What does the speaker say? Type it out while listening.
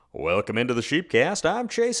Welcome into the Sheepcast. I'm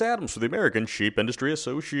Chase Adams for the American Sheep Industry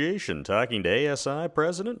Association, talking to ASI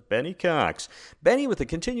President Benny Cox. Benny, with the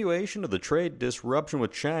continuation of the trade disruption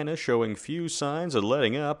with China showing few signs of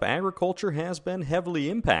letting up, agriculture has been heavily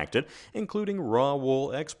impacted, including raw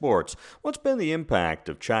wool exports. What's been the impact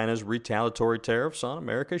of China's retaliatory tariffs on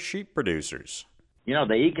America's sheep producers? You know,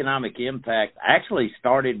 the economic impact actually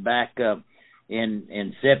started back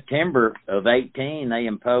in September of 18. They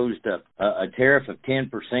imposed a tariff of 10%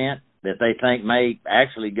 that they think may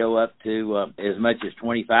actually go up to as much as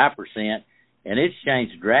 25%, and it's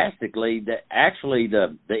changed drastically.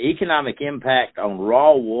 The economic impact on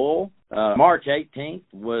raw wool, March 18th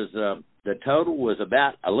was the total was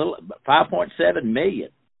about 5.7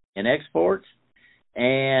 million in exports,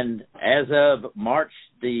 and as of March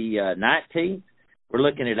the 19th. We're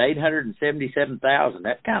looking at 877,000.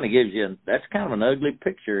 That's kind of an ugly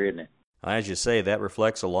picture, isn't it? As you say, that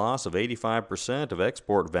reflects a loss of 85% of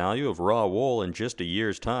export value of raw wool in just a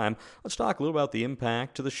year's time. Let's talk a little about the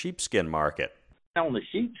impact to the sheepskin market. On the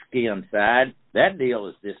sheepskin side, that deal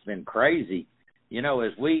has just been crazy. You know,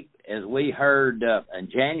 as we heard in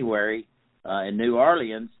January in New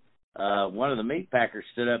Orleans, one of the meat packers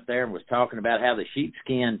stood up there and was talking about how the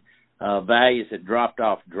sheepskin values had dropped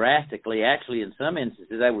off drastically. Actually, in some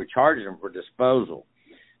instances, they were charging them for disposal.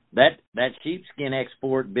 That sheepskin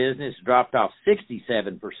export business dropped off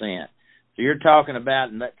 67%. So you're talking about,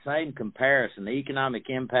 in that same comparison, the economic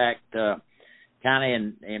impact kind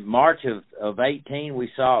of in March of 18, we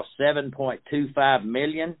saw 7.25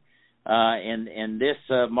 million. In this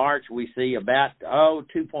March, we see about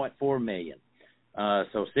 2.4 million.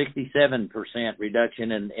 So 67%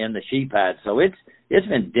 reduction in the sheep hide. So it's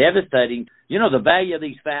been devastating. You know, the value of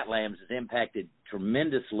these fat lambs is impacted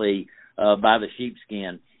tremendously by the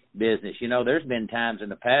sheepskin business. You know, there's been times in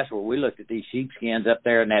the past where we looked at these sheepskins up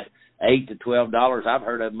there and that $8 to $12. I've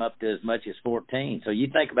heard of them up to as much as $14. So you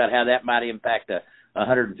think about how that might impact a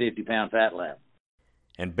 150-pound fat lamb.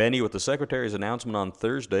 And Benny, with the Secretary's announcement on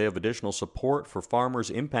Thursday of additional support for farmers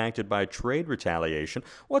impacted by trade retaliation,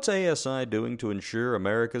 what's ASI doing to ensure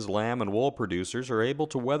America's lamb and wool producers are able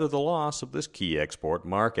to weather the loss of this key export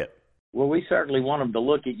market? Well, we certainly want them to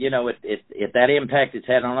look at, if that impact it's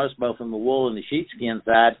had on us, both on the wool and the sheepskin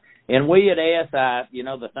side. And we at ASI,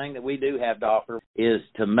 the thing that we do have to offer is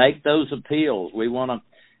to make those appeals. We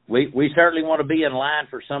certainly want to be in line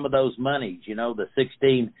for some of those monies,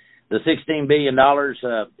 the $16 billion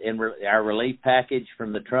in our relief package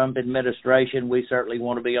from the Trump administration. We certainly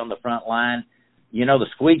want to be on the front line. The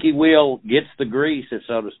squeaky wheel gets the grease,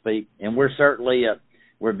 so to speak, and we're certainly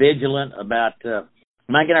we're vigilant about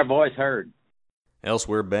making our voice heard.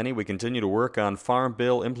 Elsewhere, Benny, we continue to work on Farm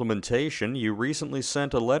Bill implementation. You recently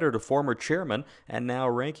sent a letter to former chairman and now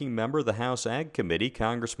ranking member of the House Ag Committee,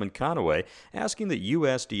 Congressman Conaway, asking that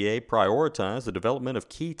USDA prioritize the development of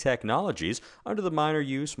key technologies under the Minor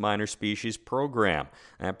Use, Minor Species program.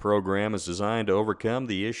 That program is designed to overcome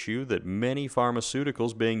the issue that many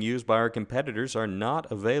pharmaceuticals being used by our competitors are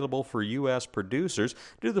not available for U.S. producers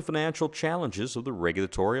due to the financial challenges of the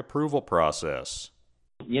regulatory approval process.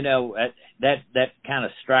 That kind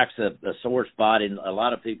of strikes a sore spot in a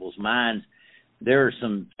lot of people's minds. There are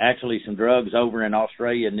some drugs over in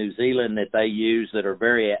Australia and New Zealand that they use that are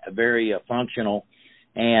very, very functional.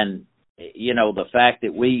 And, the fact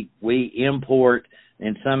that we import,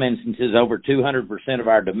 in some instances, over 200% of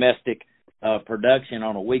our domestic production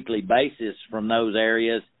on a weekly basis from those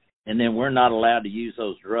areas, and then we're not allowed to use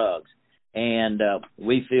those drugs. And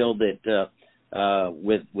we feel that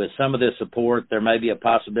with some of this support, there may be a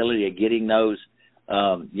possibility of getting those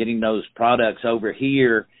products over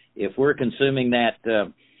here. If we're consuming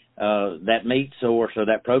that meat source or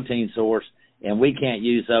that protein source, and we can't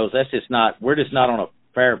use those, we're just not on a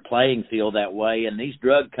fair playing field that way. And these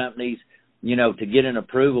drug companies, to get an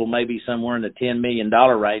approval, maybe somewhere in the $10 million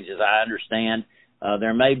range, as I understand,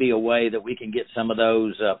 there may be a way that we can get some of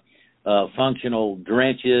those functional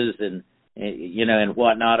drenches and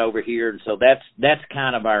whatnot over here. And so that's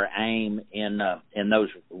kind of our aim in those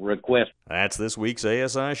requests. That's this week's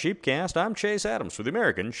ASI Sheepcast. I'm Chase Adams for the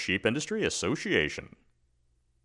American Sheep Industry Association.